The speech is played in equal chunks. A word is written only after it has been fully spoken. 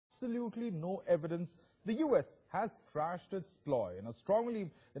absolutely no evidence, the US has trashed its ploy. In a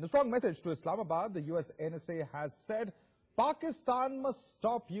strong message to Islamabad, the US NSA has said Pakistan must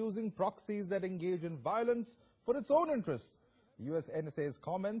stop using proxies that engage in violence for its own interests. The US NSA's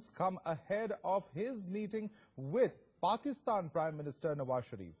comments come ahead of his meeting with Pakistan Prime Minister Nawaz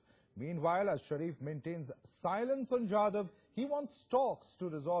Sharif. Meanwhile, as Sharif maintains silence on Jadhav, he wants talks to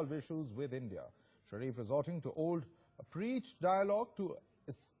resolve issues with India. Sharif resorting to old preached dialogue to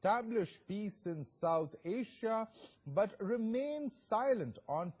establish peace in South Asia, but remains silent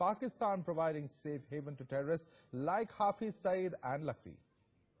on Pakistan providing safe haven to terrorists like Hafiz Saeed and Lakvi.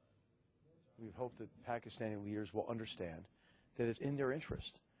 We hope that Pakistani leaders will understand that it's in their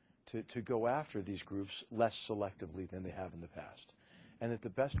interest to go after these groups less selectively than they have in the past, and that the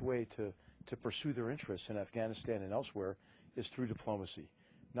best way to pursue their interests in Afghanistan and elsewhere is through diplomacy,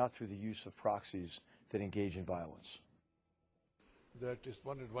 not through the use of proxies that engage in violence. That is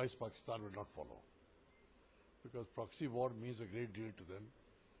one advice Pakistan will not follow, because proxy war means a great deal to them.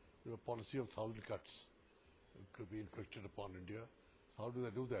 They have a policy of 1,000 cuts could be inflicted upon India. So how do they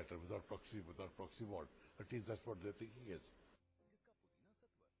do that without proxy war? At least that's what their thinking is.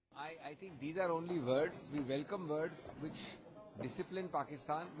 I think these are only words. We welcome words which discipline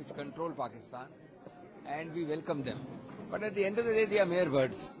Pakistan, which control Pakistan, and we welcome them. But at the end of the day, they are mere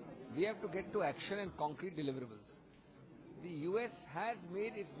words. We have to get to action and concrete deliverables. The US has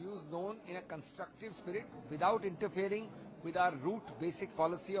made its views known in a constructive spirit without interfering with our root basic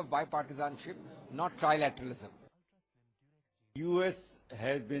policy of bipartisanship, not trilateralism. US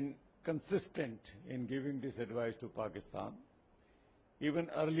has been consistent in giving this advice to Pakistan.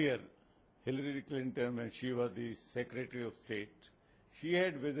 Even earlier, Hillary Clinton, when she was the Secretary of State, she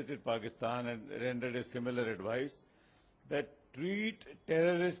had visited Pakistan and rendered a similar advice that treat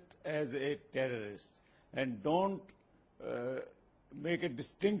terrorist as a terrorist and don't make a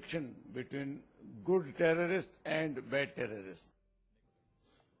distinction between good terrorists and bad terrorists.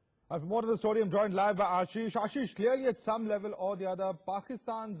 And for more of the story, I'm joined live by Ashish. Ashish, clearly at some level or the other,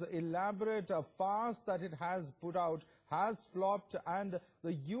 Pakistan's elaborate farce that it has put out has flopped, and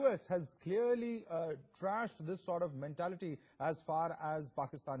the US has clearly trashed this sort of mentality as far as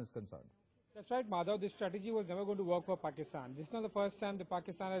Pakistan is concerned. That's right, Madhav. This strategy was never going to work for Pakistan. This is not the first time that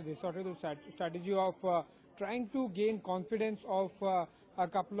Pakistan has resorted to the strategy of trying to gain confidence of a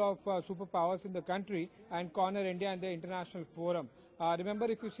couple of superpowers in the country and corner India in the international forum. Remember,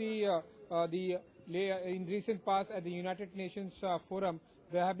 if you see in recent past at the United Nations forum,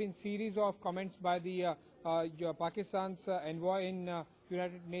 there have been series of comments by the Pakistan's envoy in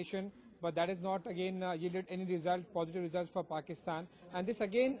United Nations, but that has not again yielded any positive results for Pakistan. And this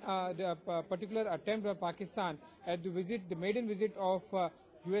again, the particular attempt by Pakistan at the maiden visit of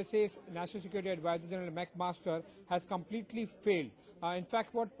USA's National Security Advisor General McMaster has completely failed. In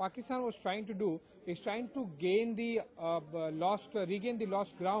fact, what Pakistan was trying to do is trying to gain the regain the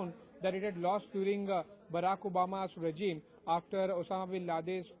lost ground that it had lost during Barack Obama's regime after Osama bin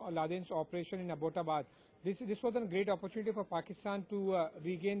Laden's operation in Abbottabad. This was a great opportunity for Pakistan to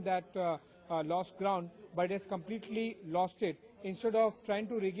regain that lost ground, but it has completely lost it. Instead of trying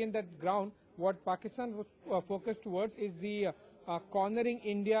to regain that ground, what Pakistan was focused towards is the cornering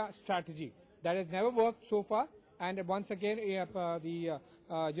India strategy. That has never worked so far, and once again the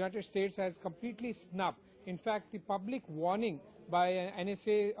United States has completely snubbed. In fact, the public warning by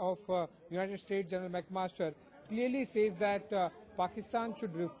NSA of United States General McMaster clearly says that Pakistan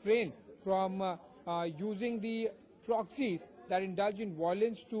should refrain from using the proxies that indulge in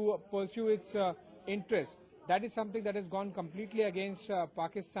violence to pursue its interests. That is something that has gone completely against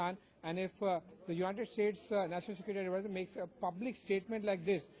Pakistan, and if the United States National Security Advisor makes a public statement like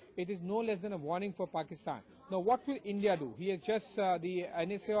this, it is no less than a warning for Pakistan. Now, what will India do? He has just, the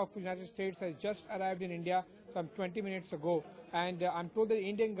NSA of the United States has just arrived in India some 20 minutes ago, and I'm told the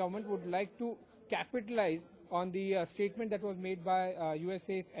Indian government would like to capitalize on the statement that was made by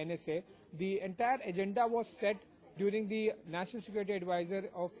USA's NSA. The entire agenda was set during the National Security Advisor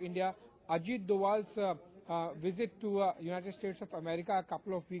of India, Ajit Doval's visit to United States of America a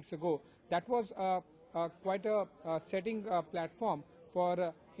couple of weeks ago. That was quite a setting platform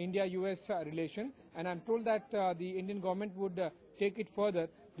for India-US relation, and I'm told that the Indian government would take it further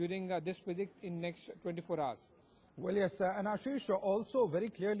during this visit in next 24 hours. Well, yes, and Ashish, also very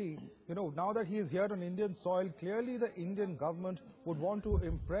clearly, now that he is here on Indian soil, clearly the Indian government would want to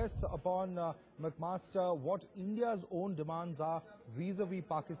impress upon McMaster what India's own demands are vis-a-vis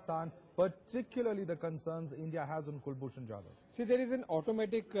Pakistan, particularly the concerns India has on Kulbhushan Jadhav. See, there is an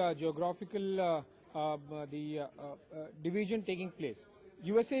automatic geographical division taking place.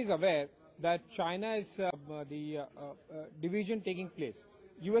 USA is aware that China is the division taking place.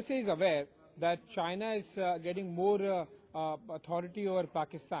 USA is aware that China is getting more authority over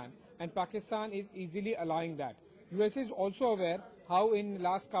Pakistan, and Pakistan is easily allowing that. USA is also aware how in the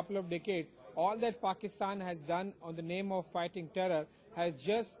last couple of decades, all that Pakistan has done on the name of fighting terror has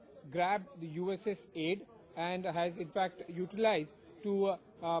just grabbed the US's aid and has in fact utilized to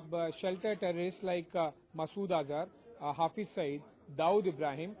shelter terrorists like Masood Azhar, Hafiz Saeed, Dawood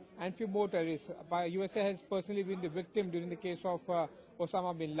Ibrahim, and few more terrorists. USA has personally been the victim during the case of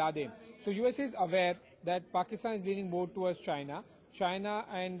Osama bin Laden. So USA is aware that Pakistan is leaning more towards China. China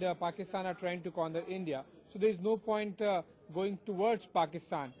and Pakistan are trying to corner India. So there is no point going towards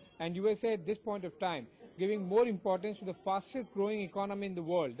Pakistan. And USA at this point of time giving more importance to the fastest growing economy in the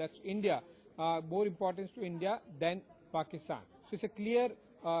world, that's India, more importance to India than Pakistan. So it's a clear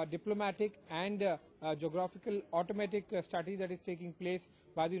diplomatic and geographical automatic strategy that is taking place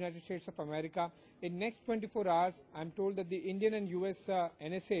by the United States of America. In next 24 hours, I'm told that the Indian and US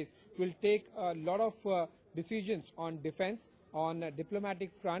NSAs will take a lot of decisions on defense, on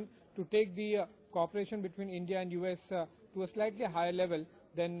diplomatic front, to take the cooperation between India and US to a slightly higher level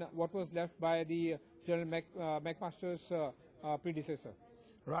than what was left by the General McMaster's predecessor.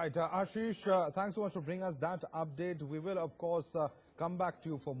 Right, Ashish, thanks so much for bringing us that update. We will, of course, come back to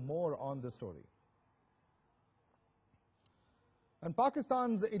you for more on this story. And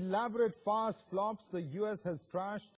Pakistan's elaborate farce flops, the US has trashed